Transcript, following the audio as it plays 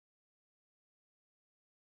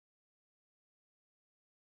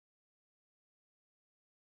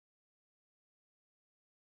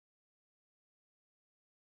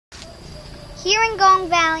Here in Gong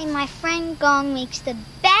Valley, my friend Gong makes the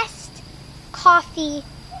best coffee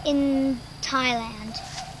in Thailand.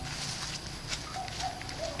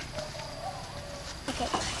 Okay,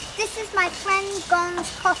 this is my friend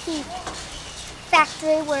Gong's coffee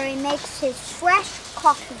factory where he makes his fresh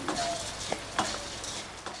coffee.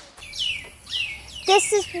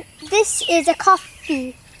 This is a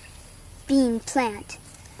coffee bean plant.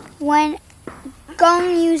 When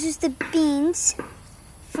Gong uses the beans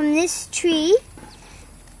from this tree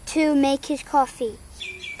to make his coffee.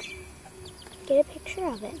 Get a picture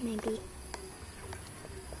of it, maybe.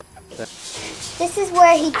 This is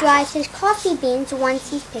where he dries his coffee beans once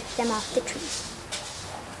he's picked them off the tree.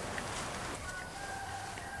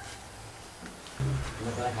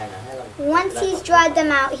 Once he's dried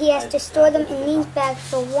them out, he has to store them in these bags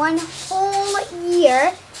for 1 whole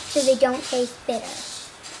year so they don't taste bitter.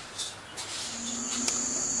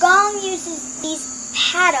 Gong uses these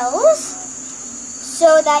paddles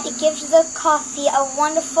so that it gives the coffee a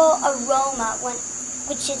wonderful aroma,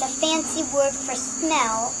 which is a fancy word for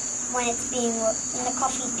smell when the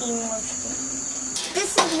coffee is being roasted.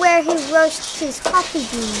 This is where he roasts his coffee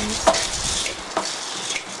beans.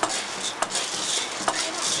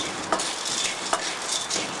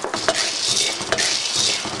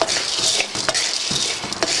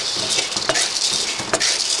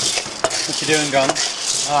 What you doing, Gong?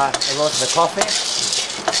 I roast the coffee,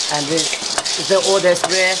 and this is the oldest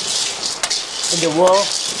way in the world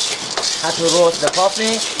how to roast the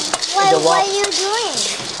coffee. What are you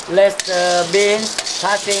doing? Let the beans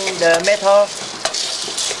touching the metal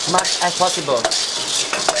much as possible.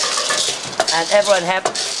 And everyone have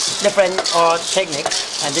different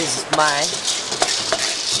techniques, and this is mine.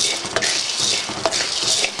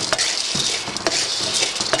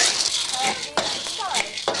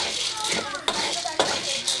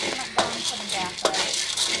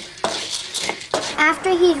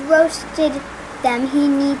 After he's roasted them, he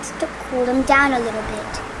needs to cool them down a little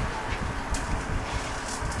bit.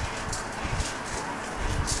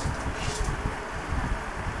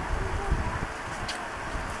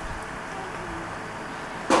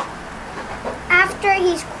 After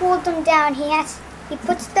he's cooled them down, he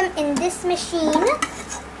puts them in this machine,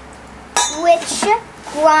 which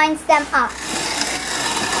grinds them up.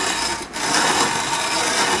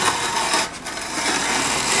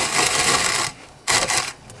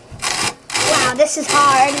 Wow, this is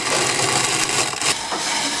hard.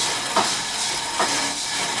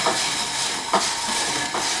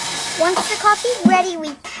 Once the coffee's ready,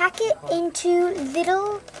 we pack it into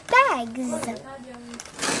little bags.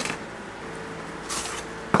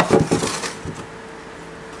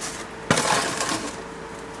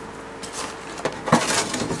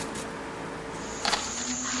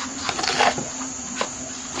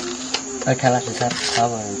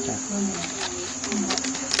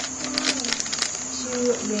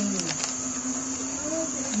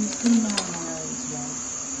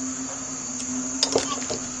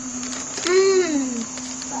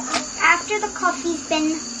 After the coffee's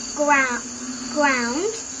been ground,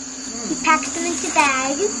 he packs them into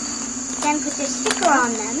bags, then puts a sticker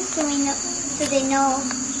on them so they know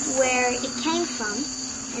where it came from,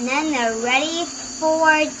 and then they're ready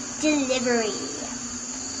for delivery.